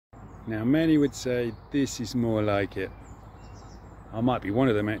Now many would say this is more like it. I might be one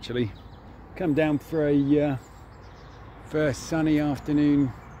of them actually. Come down for a first sunny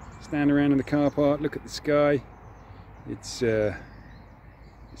afternoon, stand around in the car park, look at the sky. It's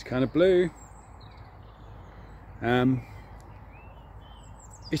kind of blue.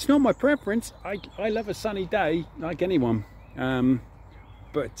 It's not my preference. I love a sunny day like anyone,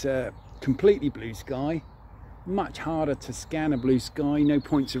 but completely blue sky. Much harder to scan a blue sky. No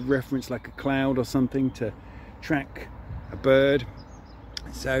points of reference like a cloud or something to track a bird.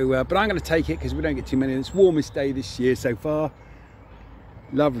 So, but I'm going to take it because we don't get too many. It's warmest day this year so far.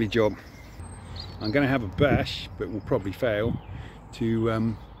 Lovely job. I'm going to have a bash, but we'll probably fail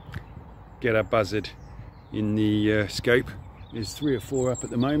to get our buzzard in the scope. There's 3 or 4 up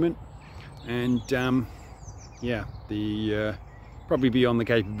at the moment, and yeah, probably beyond the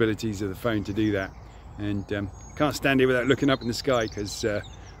capabilities of the phone to do that. And can't stand here without looking up in the sky because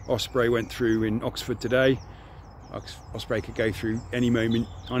Osprey went through in Oxford today. Osprey could go through any moment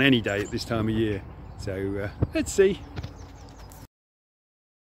on any day at this time of year. So let's see.